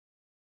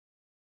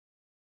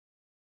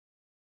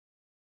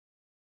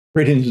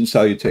Greetings and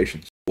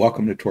salutations.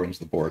 Welcome to Torden's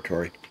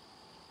Laboratory.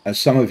 As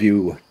some of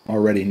you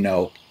already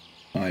know,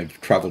 I've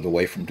traveled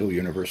away from Dual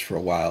Universe for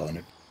a while and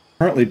am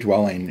currently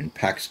dwelling in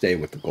Pax Dei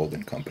with the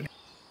Golden Company.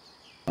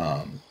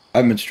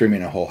 I've been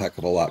streaming a whole heck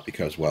of a lot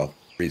because, well,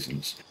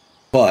 reasons.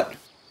 But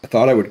I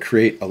thought I would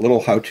create a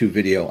little how-to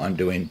video on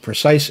doing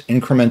precise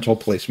incremental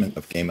placement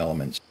of game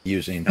elements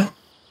using...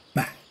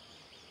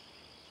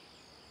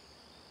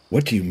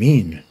 What do you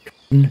mean?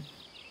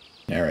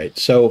 All right,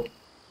 so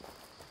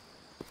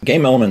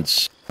game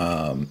elements,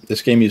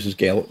 this game uses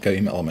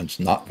game elements,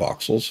 not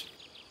voxels,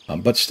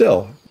 but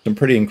still, some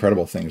pretty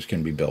incredible things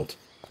can be built.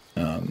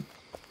 The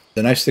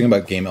nice thing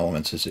about game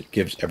elements is it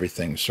gives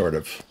everything sort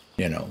of,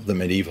 you know, the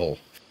medieval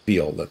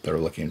feel that they're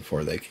looking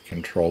for. They can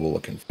control the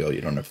look and feel. You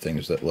don't have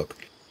things that look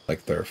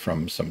like they're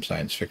from some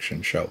science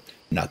fiction show.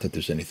 Not that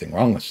there's anything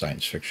wrong with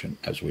science fiction,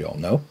 as we all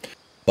know,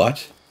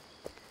 but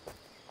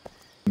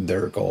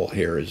their goal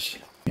here is,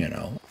 you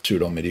know,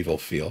 pseudo-medieval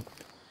feel.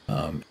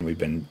 We've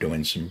been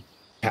doing some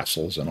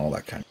castles and all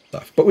that kind of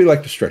stuff, but we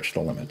like to stretch the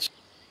limits.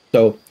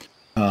 So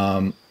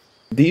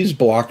these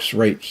blocks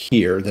right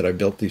here that I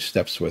built these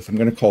steps with, I'm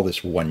going to call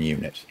this one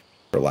unit,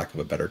 for lack of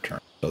a better term.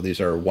 So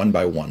these are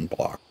 1x1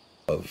 blocks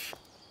of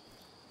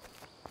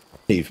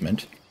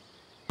pavement.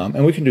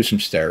 And we can do some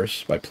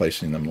stairs by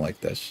placing them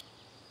like this.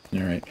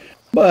 All right.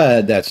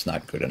 But that's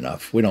not good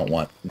enough. We don't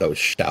want those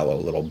shallow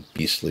little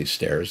beastly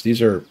stairs.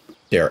 These are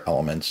stair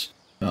elements.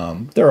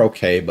 They're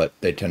okay, but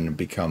they tend to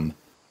become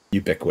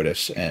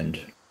ubiquitous and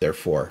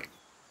therefore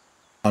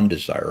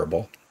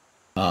undesirable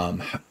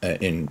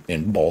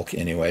in bulk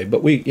anyway.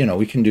 But we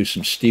can do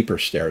some steeper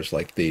stairs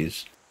like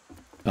these.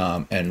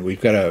 And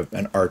we've got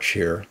an arch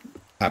here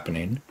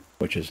happening,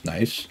 which is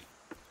nice.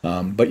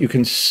 But you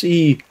can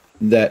see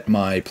that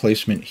my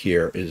placement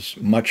here is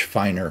much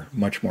finer,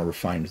 much more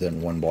refined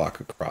than one block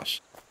across.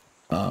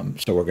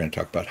 So we're going to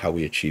talk about how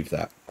we achieve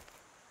that.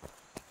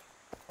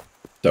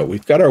 So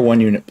we've got our one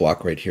unit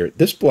block right here.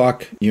 This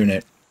block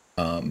unit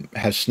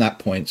has snap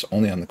points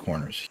only on the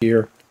corners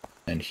here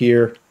and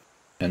here.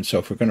 And so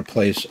if we're going to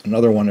place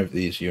another one of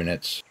these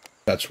units,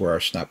 that's where our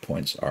snap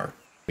points are.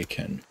 We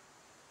can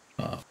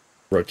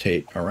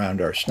rotate around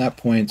our snap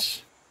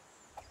points.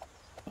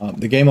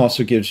 The game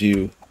also gives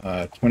you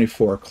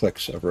 24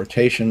 clicks of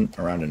rotation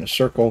around in a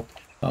circle,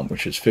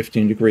 which is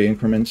 15-degree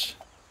increments.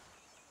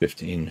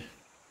 15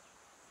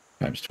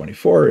 times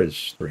 24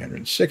 is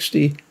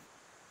 360.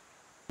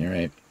 All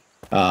right.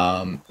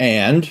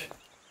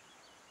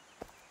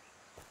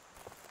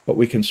 But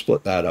we can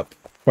split that up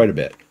quite a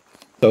bit.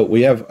 So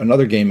we have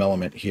another game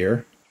element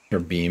here. Here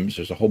are beams.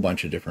 There's a whole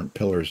bunch of different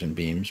pillars and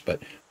beams,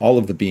 but all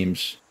of the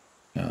beams,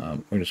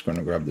 we're just going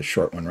to grab the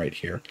short one right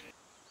here,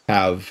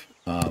 have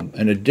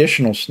an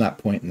additional snap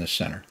point in the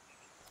center.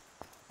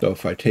 So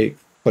if I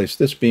place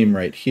this beam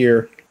right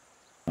here,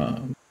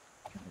 go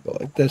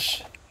like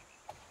this,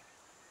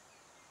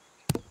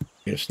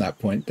 get a snap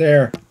point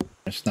there,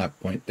 a snap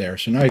point there.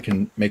 So now I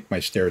can make my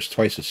stairs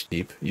twice as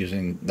steep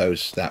using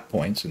those snap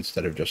points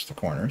instead of just the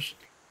corners,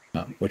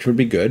 which would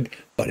be good,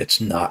 but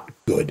it's not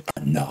good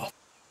enough.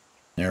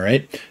 All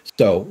right.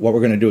 So what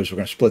we're going to do is we're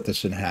going to split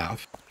this in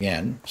half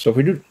again. So if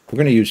we're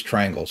going to use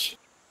triangles.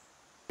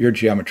 Your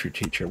geometry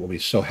teacher will be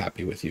so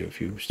happy with you if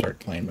you start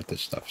playing with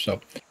this stuff.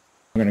 So I'm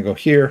going to go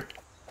here,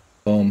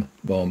 boom,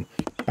 boom.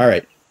 All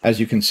right. As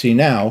you can see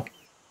now,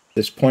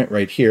 this point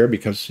right here,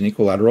 because it's an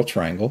equilateral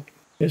triangle,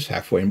 is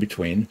halfway in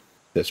between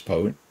this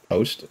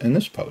post and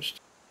this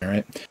post. All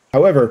right.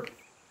 However,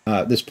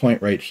 this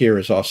point right here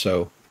is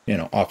also, you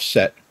know,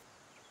 offset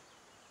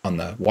on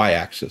the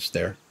y-axis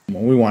there.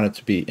 Well, we want it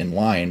to be in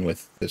line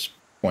with this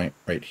point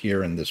right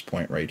here and this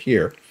point right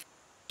here.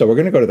 So we're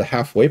going to go to the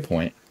halfway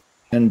point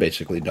and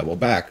basically double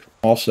back,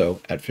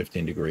 also at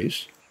 15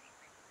 degrees.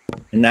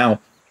 And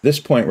now this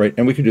point right,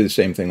 and we could do the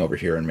same thing over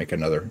here and make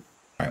another.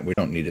 All right, we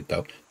don't need it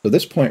though. So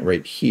this point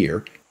right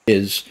here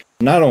is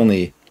not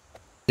only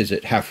is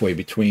it halfway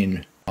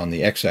between on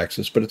the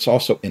x-axis, but it's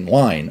also in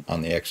line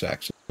on the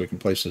x-axis. We can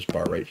place this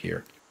bar right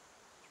here.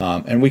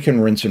 And we can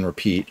rinse and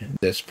repeat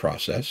this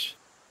process.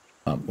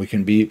 We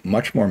can be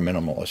much more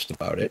minimalist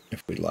about it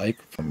if we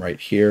like. From right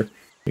here,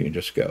 we can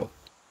just go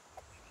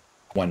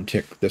one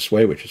tick this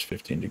way, which is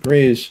 15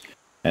 degrees,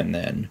 and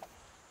then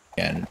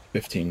again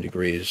 15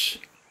 degrees.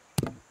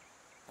 I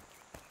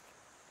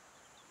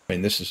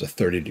mean, this is a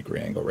 30-degree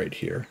angle right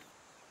here.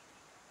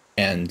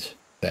 And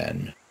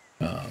then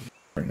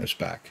bring this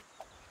back.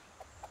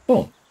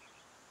 Boom.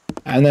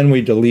 And then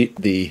we delete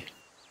the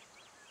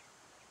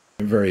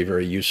very,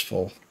 very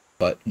useful,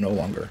 but no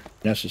longer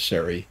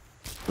necessary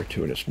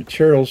gratuitous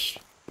materials.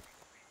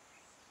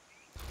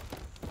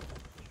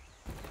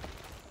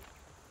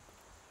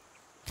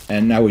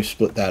 And now we've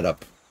split that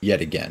up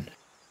yet again.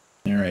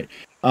 All right.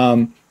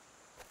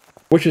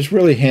 Which is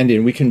really handy,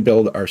 and we can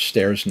build our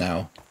stairs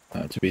now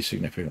to be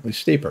significantly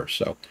steeper.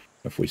 So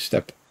if we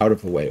step out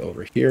of the way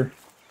over here,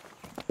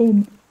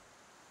 boom,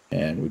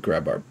 and we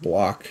grab our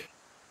block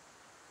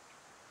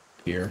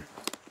here.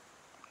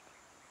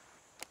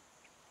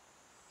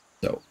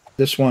 So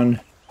this one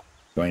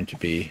is going to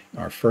be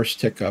our first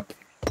tick up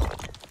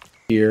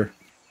here.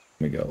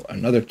 We go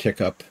another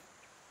tick up.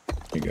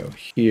 We go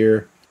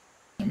here.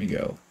 Let me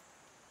go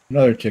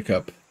another tick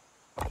up.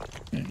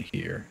 And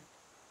here.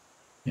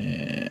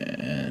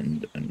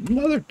 And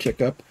another tick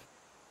up.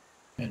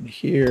 And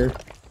here.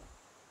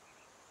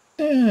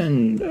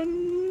 And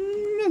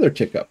another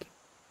tick up.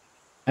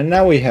 And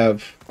now we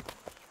have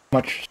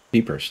much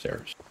steeper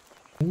stairs.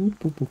 And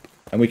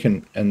we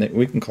can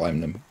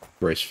climb them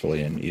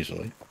gracefully and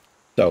easily.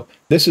 So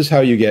this is how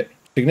you get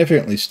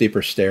significantly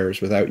steeper stairs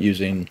without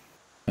using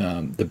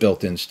the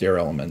built-in stair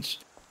elements.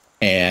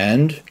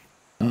 And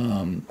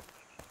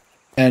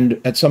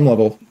at some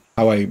level,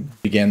 how I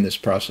began this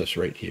process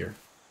right here.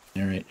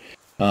 All right.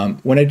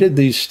 When I did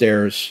these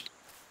stairs,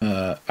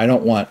 I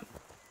don't want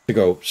to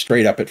go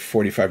straight up at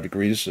 45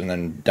 degrees and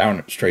then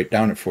straight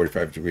down at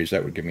 45 degrees.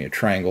 That would give me a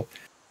triangle,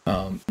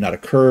 not a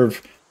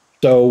curve.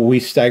 So we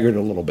staggered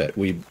a little bit.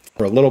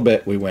 For a little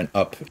bit, we went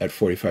up at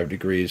 45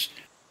 degrees.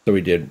 So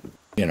we did,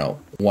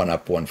 one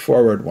up, one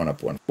forward, one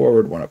up, one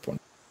forward, one up, one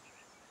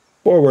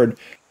forward.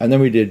 And then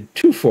we did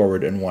 2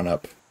 forward and 1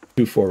 up,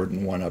 2 forward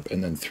and 1 up,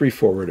 and then 3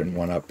 forward and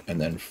 1 up, and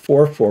then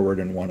 4 forward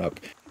and 1 up,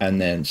 and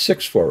then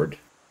 6 forward.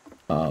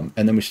 And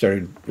then we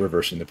started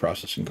reversing the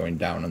process and going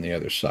down on the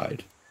other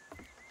side.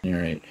 All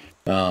right.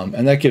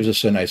 And that gives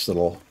us a nice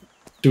little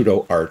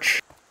pseudo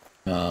arch,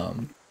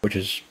 which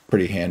is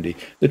pretty handy.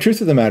 The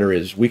truth of the matter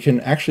is we can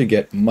actually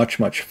get much,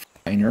 much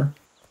finer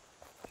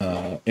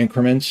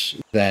increments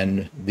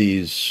than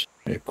these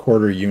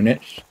quarter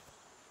units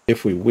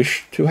if we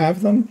wish to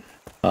have them.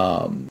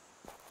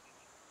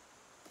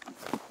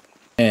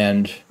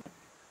 And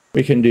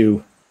we can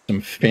do some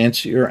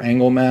fancier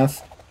angle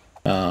math.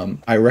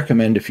 I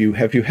recommend if you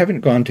haven't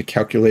gone to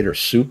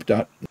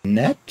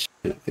calculatorsoup.net,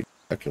 I think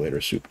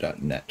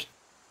calculatorsoup.net.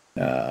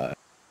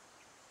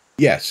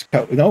 Yes,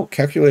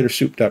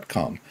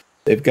 calculatorsoup.com.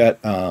 They've got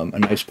a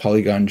nice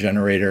polygon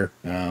generator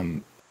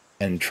and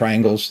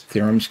triangles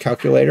theorems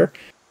calculator.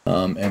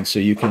 And so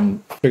you can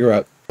figure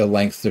out the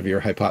length of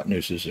your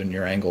hypotenuses and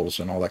your angles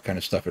and all that kind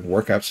of stuff and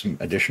work out some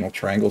additional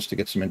triangles to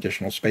get some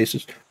additional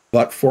spaces.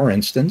 But for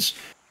instance,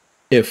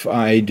 if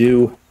I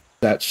do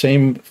that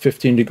same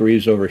 15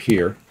 degrees over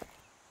here,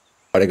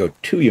 but I go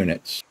 2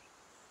 units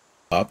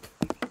up,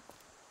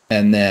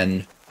 and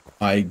then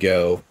I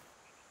go,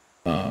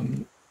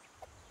 we're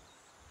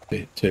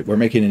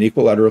making an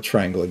equilateral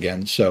triangle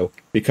again. So,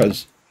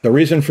 because the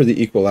reason for the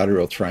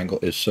equilateral triangle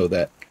is so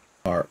that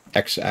our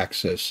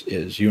x-axis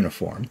is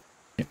uniform.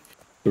 So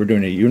we're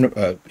doing a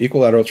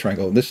equilateral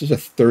triangle. This is a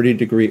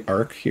 30-degree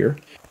arc here.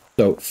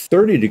 So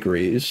 30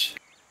 degrees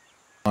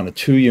on a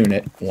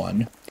 2-unit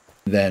one.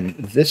 Then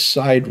this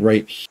side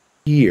right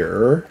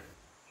here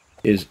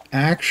is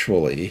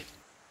actually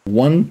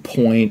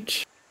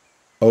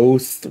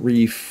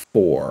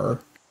 1.034,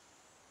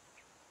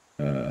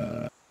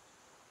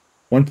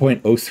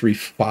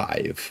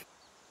 1.035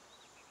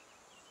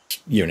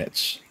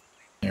 units.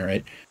 All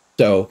right.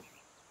 So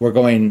we're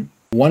going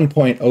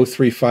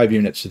 1.035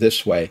 units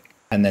this way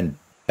and then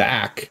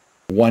back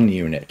 1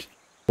 unit,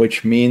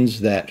 which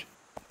means that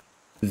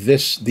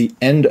the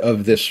end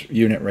of this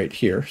unit right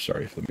here,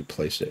 sorry, let me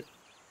place it,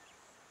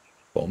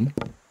 boom,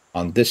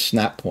 on this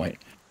snap point.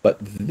 But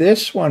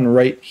this one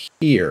right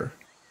here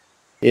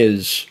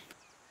is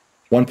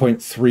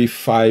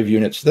 1.35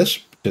 units this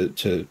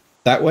to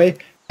that way,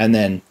 and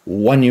then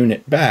 1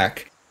 unit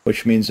back,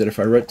 which means that if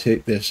I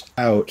rotate this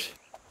out,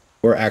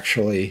 we're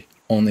actually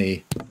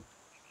only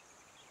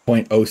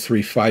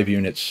 0.035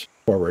 units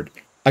forward.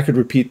 I could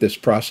repeat this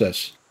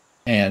process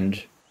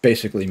and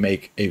basically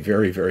make a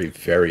very, very,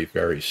 very,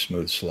 very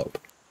smooth slope.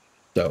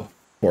 So,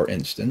 for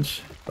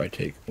instance, if I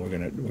take, we're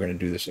gonna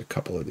do this a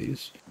couple of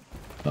these,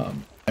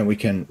 and we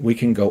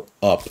can go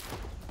up.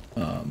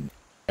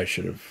 I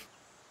should have.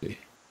 See,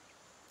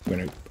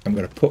 I'm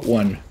gonna put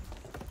one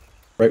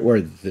right where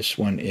this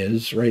one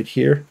is right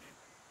here,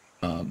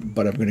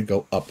 but I'm gonna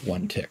go up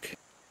 1 tick.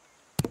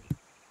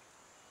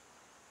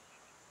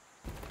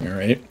 All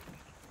right.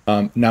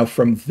 Now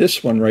from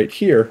this one right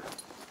here,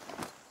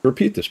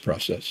 repeat this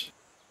process.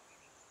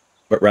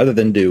 But rather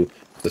than do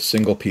the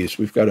single piece,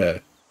 we've got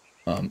a,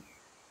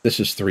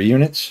 this is 3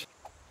 units.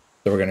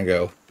 So we're going to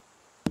go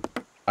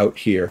out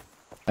here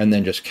and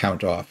then just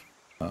count off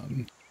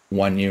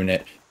 1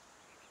 unit,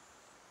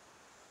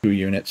 2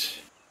 units.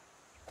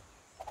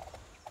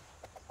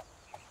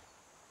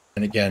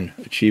 And again,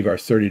 achieve our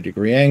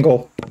 30-degree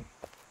angle.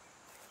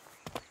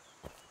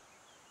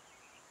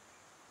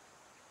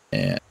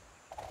 And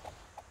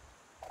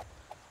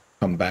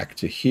come back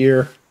to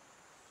here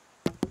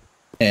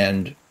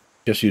and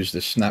just use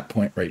this snap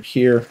point right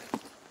here,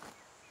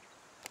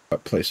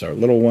 but place our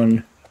little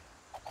one,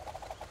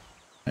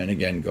 and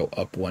again go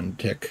up 1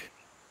 tick.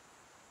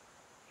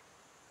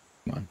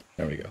 Come on,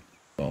 there we go,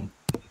 boom.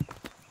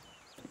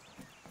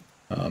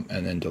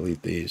 And then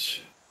delete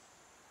these.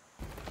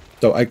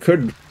 So I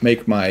could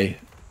make my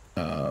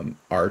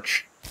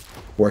arch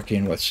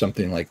working with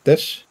something like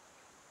this,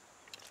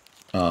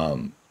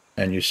 and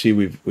you see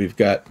we've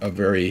got a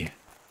very,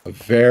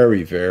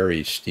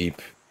 very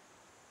steep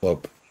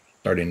slope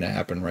starting to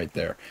happen right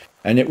there.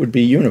 And it would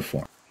be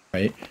uniform,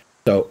 right?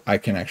 So I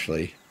can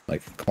actually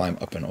like climb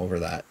up and over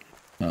that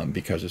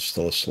because it's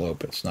still a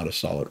slope. It's not a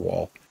solid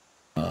wall.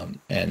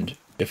 And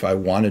if I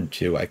wanted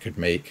to, I could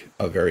make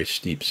a very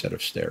steep set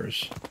of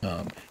stairs.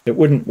 It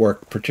wouldn't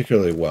work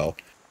particularly well,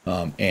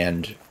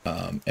 and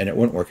it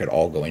wouldn't work at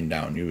all going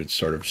down. You would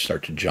sort of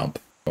start to jump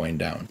going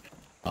down,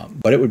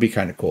 but it would be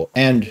kind of cool.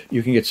 And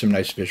you can get some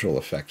nice visual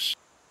effects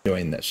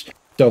doing this.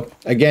 So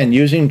again,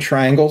 using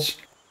triangles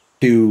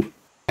to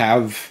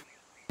have,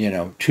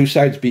 two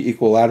sides be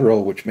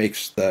equilateral, which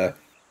makes the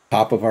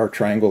top of our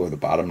triangle or the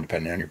bottom,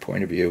 depending on your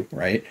point of view,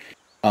 right?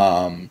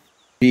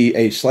 Be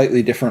a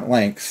slightly different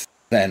length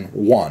than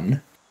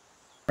 1,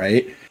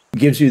 right?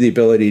 Gives you the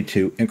ability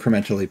to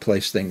incrementally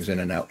place things in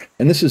and out.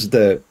 And this is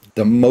the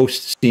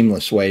most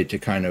seamless way to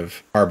kind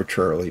of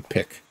arbitrarily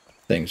pick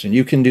things. And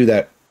you can do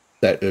that.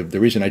 The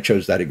reason I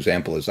chose that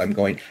example is I'm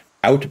going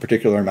out a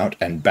particular amount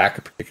and back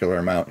a particular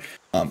amount.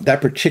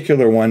 That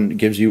particular one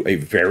gives you a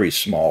very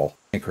small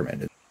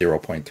increment,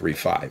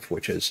 0.35,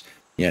 which is,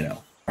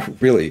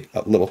 really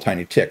a little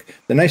tiny tick.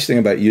 The nice thing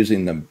about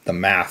using the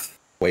math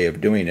way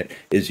of doing it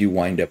is you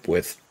wind up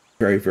with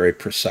very, very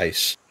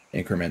precise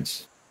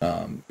increments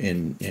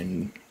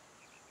in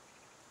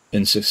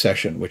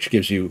succession, which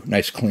gives you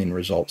nice clean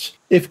results,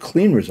 if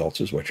clean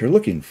results is what you're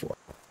looking for.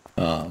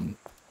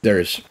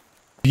 There's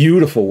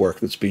beautiful work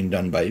that's being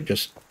done by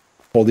just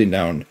holding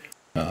down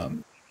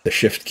the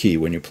shift key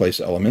when you place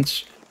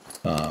elements,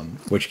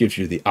 which gives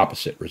you the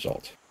opposite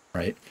result,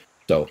 right?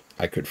 So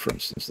I could, for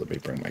instance, let me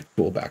bring my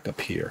tool back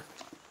up here,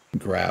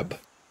 grab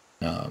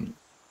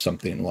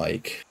something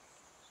like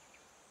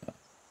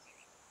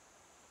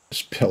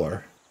this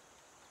pillar,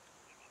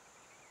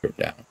 go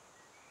down.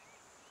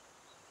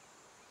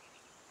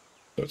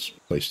 So it's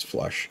placed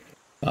flush.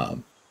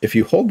 If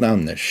you hold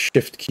down the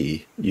shift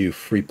key, you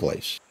free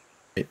place.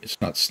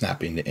 It's not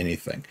snapping to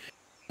anything.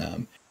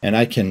 And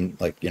I can,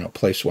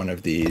 place one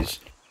of these,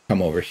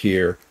 come over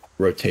here,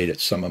 rotate it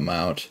some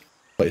amount,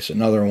 place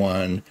another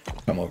one,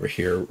 come over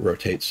here,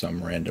 rotate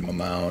some random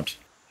amount,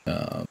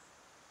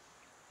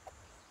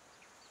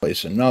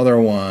 place another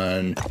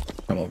one,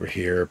 come over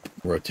here,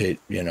 rotate,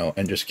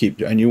 and just keep,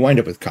 and you wind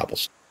up with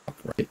cobblestone,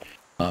 right?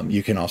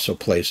 You can also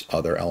place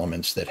other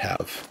elements that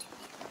have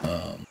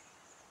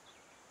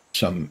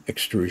some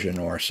extrusion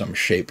or some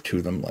shape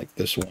to them, like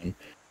this one.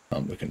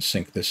 We can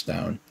sink this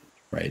down,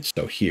 right?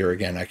 So here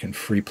again, I can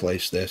free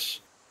place this,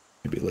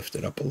 maybe lift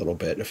it up a little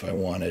bit if I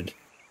wanted,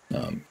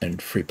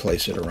 and free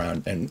place it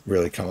around and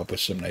really come up with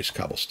some nice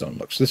cobblestone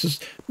looks. This is,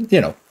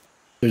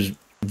 there's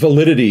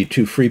validity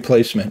to free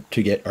placement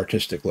to get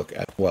artistic look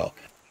as well.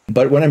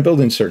 But when I'm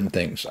building certain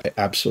things, I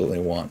absolutely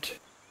want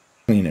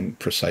clean and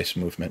precise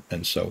movement.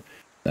 And so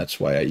that's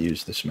why I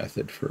use this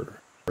method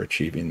for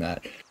achieving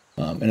that.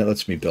 And it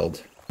lets me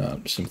build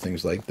some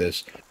things like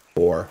this,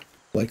 or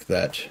like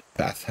that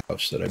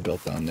bathhouse that I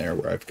built down there,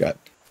 where I've got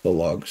the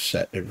logs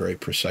set at very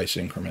precise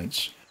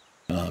increments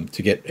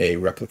to get a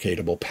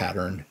replicatable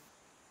pattern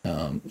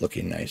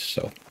looking nice.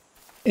 So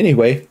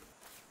anyway,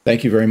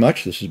 thank you very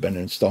much. This has been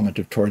an installment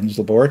of Torden's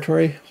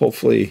Laboratory.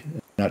 Hopefully,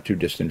 not too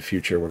distant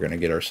future, we're going to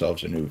get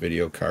ourselves a new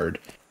video card.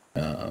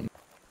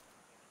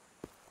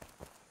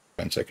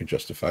 I could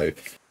justify,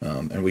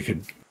 and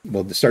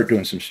we'll start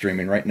doing some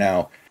streaming. Right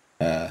now,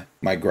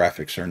 my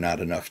graphics are not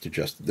enough to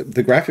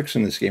the graphics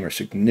in this game are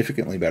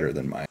significantly better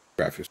than my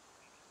graphics.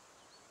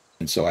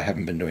 And so I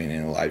haven't been doing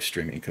any live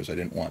streaming because I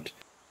didn't want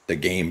the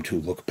game to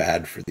look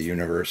bad for the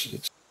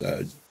universe.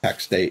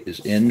 Pax Dei is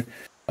in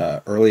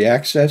early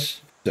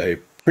access. It's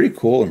a pretty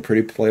cool and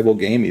pretty playable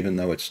game, even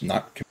though it's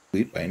not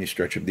complete by any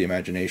stretch of the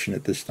imagination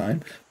at this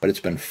time. But it's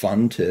been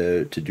fun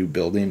to do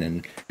building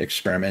and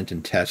experiment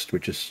and test,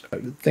 which is a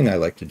thing I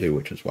like to do,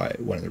 which is why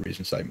one of the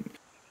reasons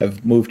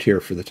I've moved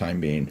here for the time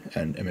being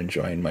and am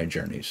enjoying my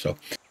journey. So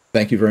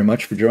thank you very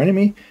much for joining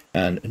me.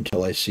 And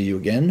until I see you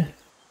again,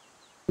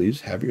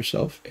 please have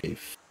yourself a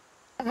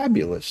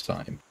fabulous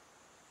time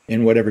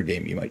in whatever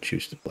game you might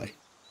choose to play.